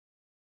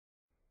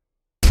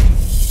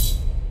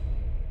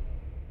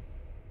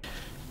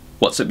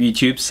What's up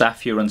YouTube,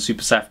 Saf here on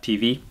Super Saf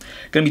TV.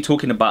 Going to be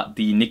talking about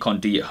the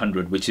Nikon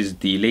D800, which is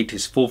the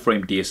latest full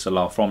frame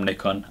DSLR from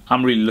Nikon.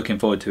 I'm really looking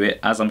forward to it,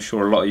 as I'm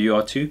sure a lot of you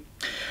are too.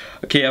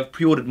 Okay, I've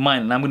pre-ordered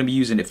mine and I'm going to be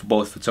using it for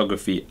both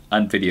photography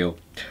and video.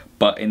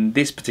 But in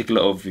this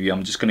particular overview,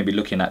 I'm just going to be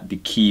looking at the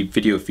key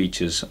video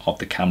features of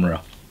the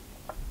camera.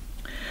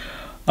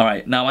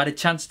 Alright, now I had a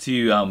chance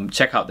to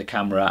check out the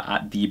camera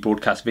at the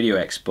Broadcast Video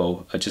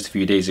Expo just a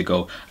few days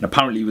ago, and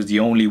apparently it was the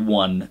only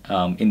one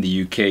in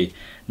the UK.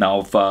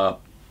 Now I've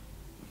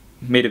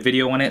made a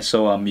video on it,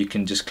 so you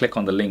can just click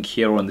on the link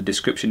here or in the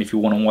description if you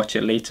want to watch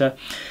it later.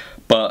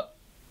 But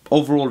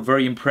overall,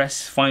 very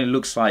impressed. Finally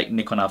looks like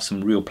Nikon have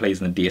some real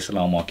plays in the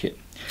DSLR market.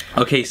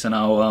 Okay, so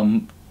now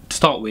to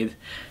start with,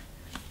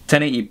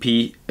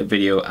 1080p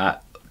video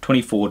at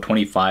 24,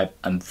 25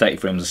 and 30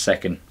 frames a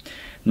second.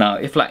 Now,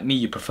 if like me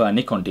you prefer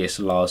Nikon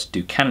DSLRs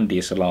to Canon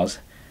DSLRs,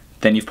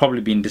 then you've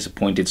probably been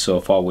disappointed so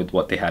far with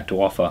what they had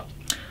to offer.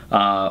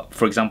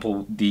 For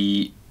example,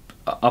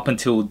 up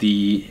until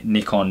the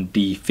Nikon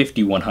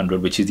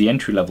D50 which is the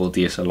entry-level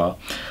DSLR,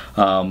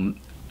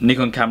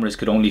 Nikon cameras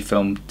could only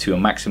film to a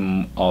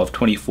maximum of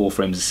 24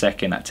 frames a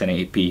second at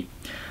 1080p.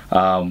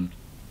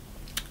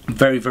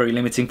 Very, very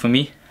limiting for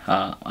me.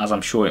 As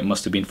I'm sure it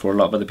must have been for a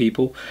lot of other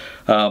people.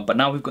 But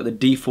now we've got the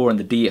D4 and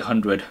the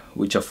D800,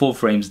 which are full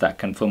frames that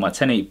can film at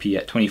 1080p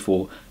at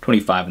 24,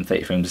 25 and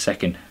 30 frames a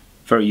second.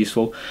 Very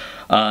useful.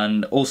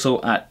 And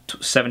also at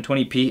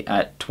 720p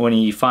at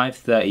 25,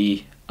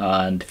 30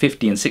 and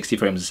 50 and 60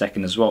 frames a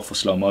second as well for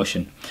slow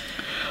motion.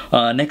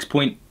 Next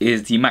point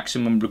is the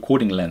maximum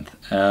recording length.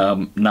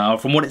 Now,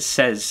 from what it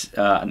says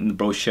in the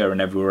brochure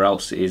and everywhere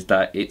else, is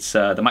that it's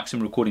the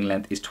maximum recording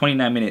length is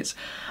 29 minutes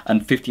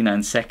and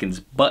 59 seconds,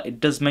 but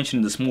it does mention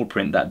in the small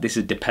print that this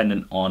is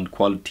dependent on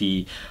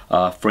quality,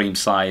 frame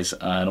size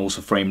and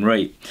also frame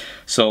rate.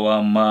 So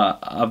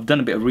I've done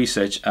a bit of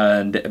research,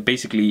 and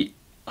basically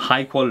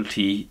high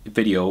quality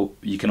video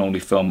you can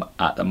only film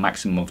at a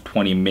maximum of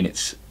 20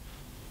 minutes.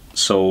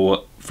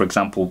 So for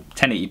example,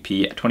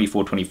 1080p at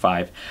 24,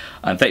 25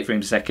 and 30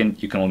 frames a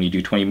second, you can only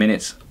do 20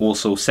 minutes.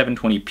 Also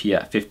 720p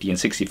at 50 and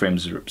 60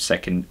 frames a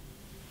second,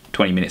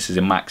 20 minutes is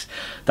a max.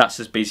 That's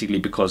just basically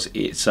because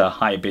it's a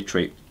higher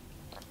bitrate.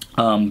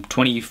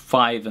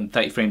 25 and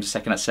 30 frames a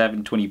second at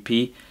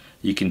 720p,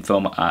 you can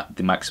film at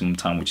the maximum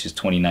time, which is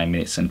 29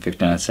 minutes and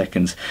 59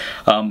 seconds.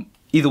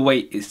 Either way,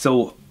 it's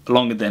still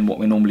longer than what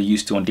we're normally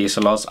used to on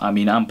DSLRs. I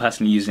mean, I'm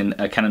personally using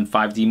a Canon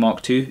 5D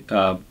Mark II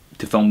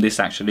to film this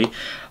actually,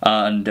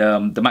 and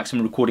the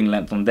maximum recording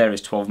length on there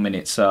is 12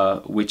 minutes,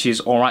 which is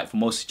alright for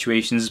most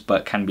situations,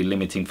 but can be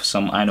limiting for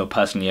some. I know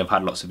personally I've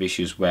had lots of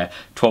issues where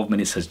 12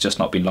 minutes has just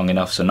not been long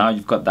enough, so now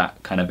you've got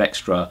that kind of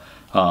extra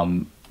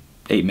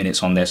 8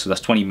 minutes on there, so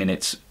that's 20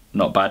 minutes,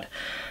 not bad.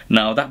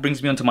 Now that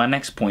brings me on to my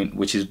next point,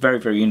 which is very,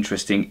 very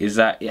interesting, is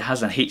that it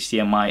has an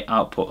HDMI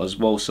output as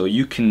well, so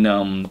you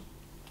can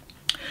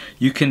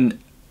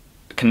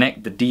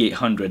connect the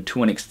D800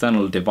 to an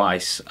external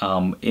device.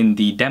 In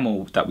the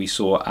demo that we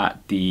saw at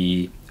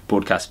the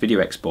Broadcast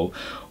Video Expo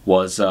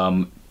was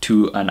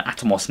to an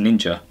Atomos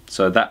Ninja.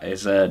 So that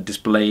is a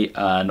display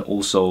and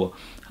also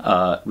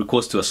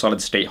records to a solid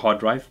state hard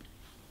drive.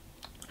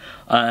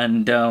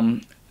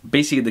 And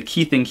basically the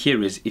key thing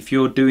here is if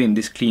you're doing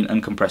this clean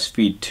uncompressed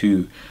feed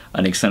to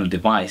an external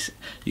device,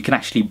 you can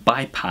actually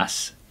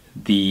bypass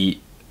the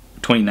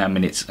 29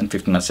 minutes and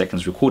 59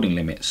 seconds recording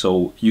limit.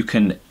 So you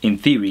can, in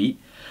theory,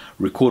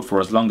 record for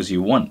as long as you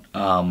want,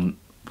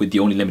 with the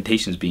only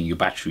limitations being your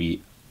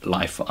battery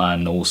life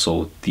and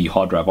also the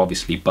hard drive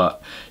obviously,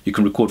 but you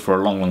can record for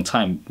a long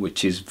time,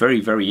 which is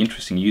very, very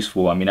interesting,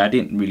 useful. I mean, I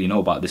didn't really know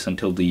about this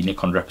until the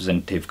Nikon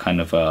representative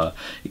kind of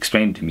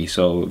explained it to me,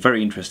 so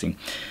very interesting.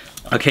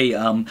 Okay,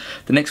 the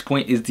next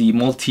point is the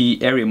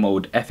multi-area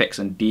mode FX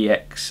and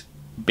DX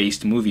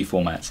based movie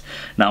formats.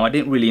 Now I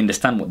didn't really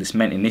understand what this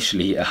meant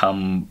initially,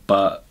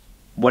 but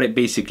what it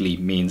basically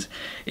means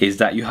is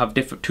that you have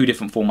two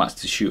different formats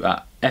to shoot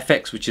at: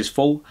 FX, which is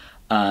full,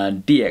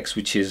 and DX,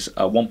 which is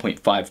a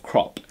 1.5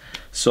 crop.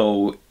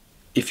 So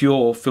if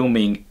you're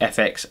filming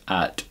FX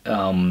at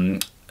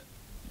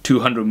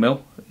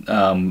 200mm,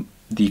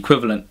 the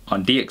equivalent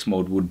on DX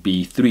mode would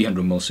be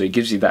 300mm, so it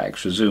gives you that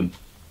extra zoom.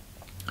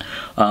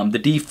 The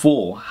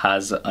D4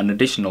 has an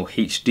additional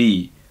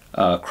HD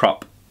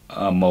crop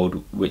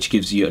mode, which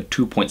gives you a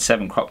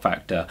 2.7 crop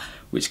factor,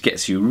 which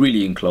gets you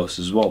really in close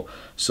as well.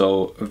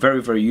 So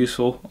very, very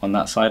useful on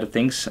that side of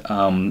things.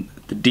 The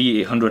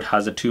D800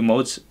 has the two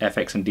modes,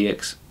 FX and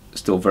DX,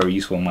 still very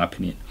useful in my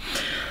opinion.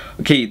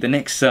 Okay, the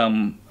next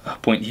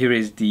point here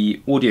is the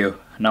audio.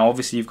 Now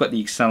obviously you've got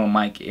the external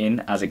mic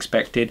in as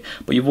expected,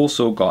 but you've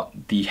also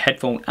got the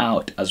headphone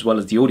out as well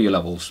as the audio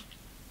levels.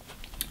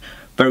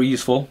 Very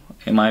useful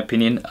in my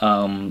opinion.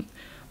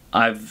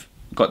 I've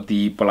got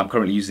I'm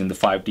currently using the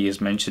 5D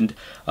as mentioned.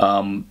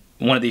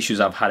 One of the issues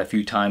I've had a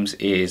few times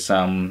is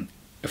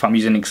if I'm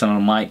using an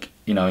external mic,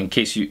 you know, in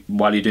case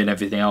while you're doing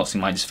everything else,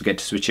 you might just forget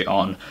to switch it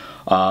on.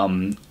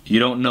 You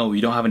don't know,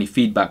 you don't have any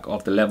feedback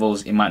of the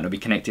levels, it might not be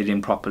connected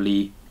in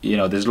properly, you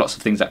know, there's lots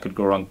of things that could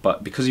go wrong.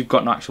 But because you've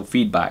got no actual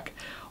feedback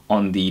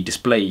on the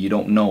display, you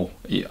don't know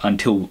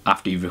until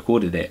after you've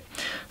recorded it.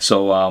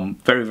 So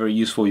very, very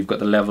useful. You've got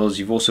the levels,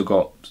 you've also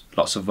got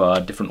lots of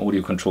different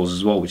audio controls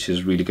as well, which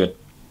is really good.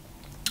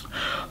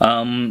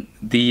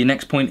 The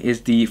next point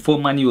is the full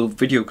manual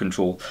video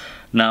control.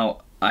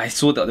 Now, I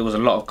saw that there was a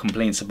lot of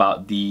complaints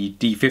about the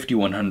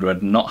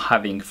D50-100 not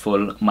having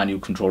full manual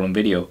control on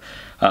video.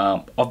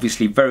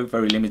 Obviously very,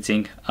 very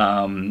limiting,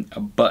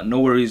 but no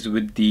worries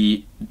with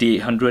the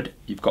D800.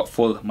 You've got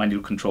full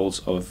manual controls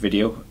of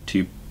video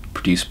to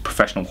produce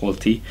professional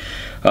quality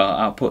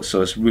output,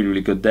 so it's really, really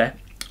good there.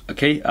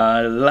 Okay,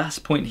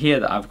 last point here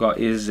that I've got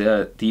is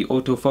the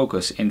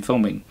autofocus in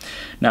filming.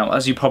 Now,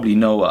 as you probably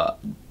know,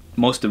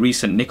 most of the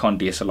recent Nikon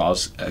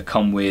DSLRs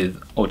come with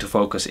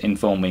autofocus in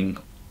filming,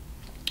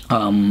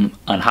 and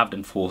have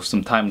done for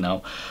some time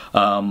now.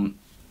 From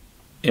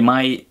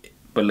my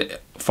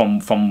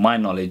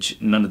knowledge,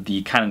 none of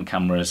the Canon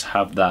cameras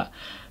have that.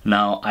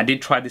 Now, I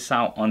did try this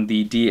out on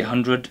the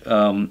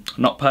D800,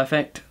 not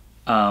perfect,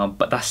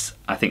 but that's,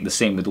 I think, the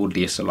same with all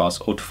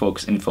DSLRs.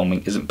 Autofocus in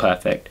filming isn't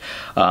perfect.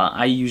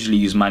 I usually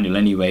use manual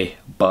anyway,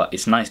 but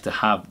it's nice to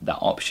have that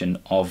option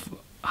of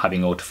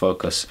having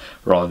autofocus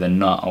rather than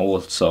not at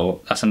all.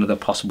 So that's another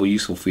possible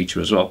useful feature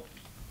as well.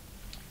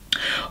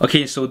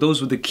 Okay, so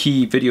those were the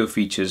key video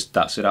features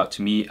that stood out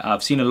to me.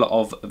 I've seen a lot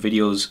of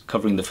videos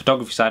covering the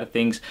photography side of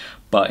things,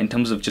 but in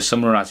terms of just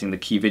summarizing the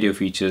key video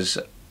features,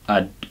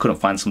 I couldn't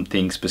find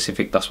something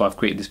specific. That's why I've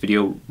created this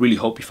video. Really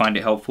hope you find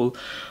it helpful.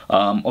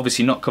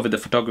 Obviously not covered the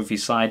photography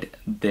side.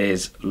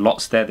 There's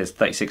lots there. There's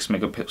 36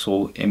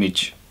 megapixel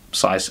image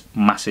size,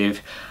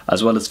 massive,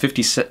 as well as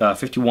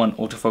 51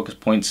 autofocus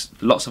points,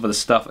 lots of other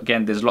stuff.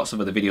 Again, there's lots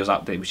of other videos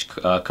out there which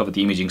cover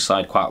the imaging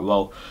side quite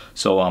well,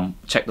 so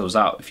check those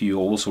out if you're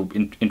also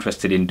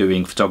interested in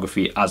doing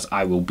photography, as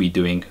I will be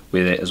doing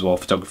with it as well,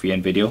 photography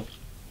and video.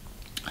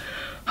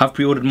 Have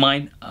pre-ordered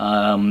mine.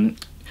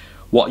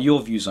 What are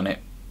your views on it?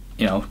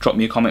 You know, drop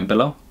me a comment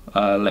below,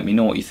 let me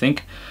know what you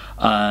think.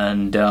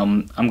 And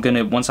I'm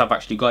gonna, once I've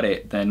actually got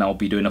it, then I'll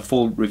be doing a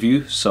full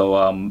review,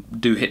 so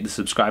do hit the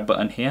subscribe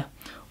button here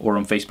or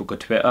on Facebook or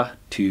Twitter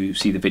to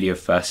see the video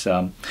first.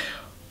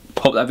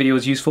 Hope that video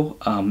was useful.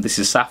 This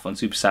is Saf on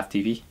Super Saf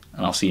TV,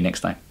 and I'll see you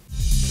next time.